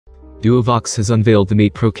Duovox has unveiled the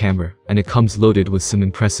Mate Pro camera, and it comes loaded with some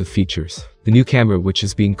impressive features. The new camera, which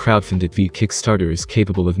is being crowdfunded via Kickstarter, is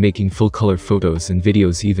capable of making full-color photos and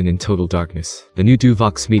videos even in total darkness. The new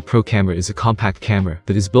Duovox Mate Pro camera is a compact camera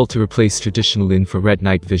that is built to replace traditional infrared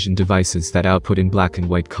night vision devices that output in black and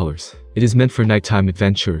white colors. It is meant for nighttime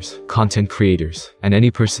adventurers, content creators, and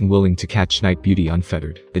any person willing to catch night beauty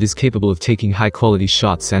unfettered. It is capable of taking high-quality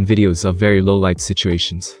shots and videos of very low-light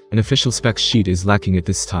situations. An official spec sheet is lacking at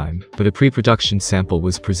this time, but a pre-production sample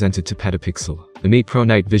was presented to Petapixel. The Mate Pro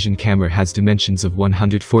night vision camera has dimensions of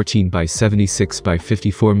 114 by 76 by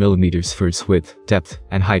 54 mm for its width, depth,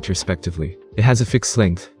 and height respectively. It has a fixed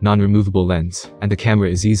length, non-removable lens, and the camera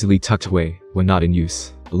is easily tucked away when not in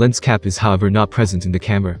use. The lens cap is however not present in the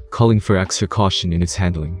camera, calling for extra caution in its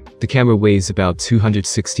handling. The camera weighs about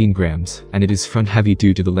 216 grams, and it is front-heavy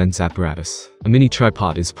due to the lens apparatus. A mini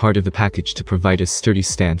tripod is part of the package to provide a sturdy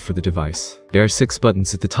stand for the device. There are 6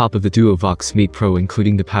 buttons at the top of the Duovox Mate Pro,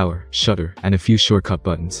 including the power, shutter, and a few shortcut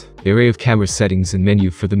buttons. The array of camera settings and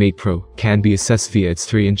menu for the Mate Pro can be accessed via its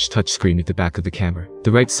 3-inch touchscreen at the back of the camera.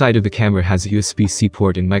 The right side of the camera has a USB-C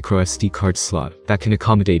port and microSD card slot that can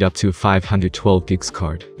accommodate up to a 512 gigs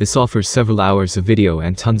card. This offers several hours of video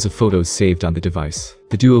and tons of photos saved on the device.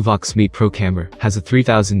 The Duovox Mate Pro camera has a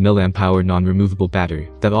 3000 mAh non-removable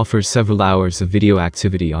battery that offers several hours of video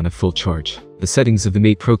activity on a full charge. The settings of the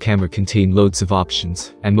Mate Pro camera contain loads of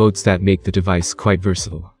options and modes that make the device quite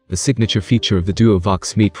versatile. The signature feature of the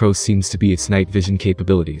Duovox Mate Pro seems to be its night vision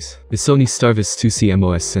capabilities. The Sony Starvis 2C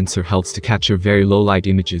MOS sensor helps to capture very low-light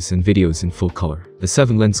images and videos in full color. The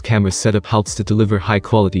 7-lens camera setup helps to deliver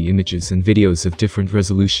high-quality images and videos of different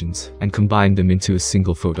resolutions and combine them into a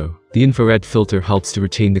single photo. The infrared filter helps to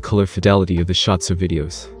retain the color fidelity of the shots or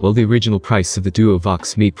videos. While the original price of the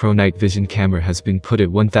Duovox Mate Pro night vision camera has been put at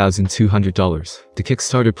 $1,200, the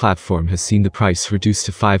Kickstarter platform has seen the price reduced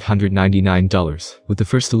to $599, with the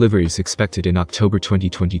first deliveries expected in October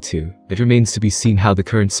 2022. It remains to be seen how the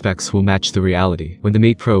current specs will match the reality when the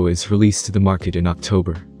Mate Pro is released to the market in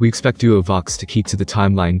October. We expect Duovox to keep to the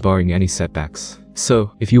timeline barring any setbacks.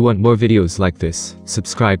 So, if you want more videos like this,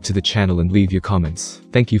 subscribe to the channel and leave your comments.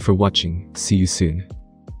 Thank you for watching, see you soon.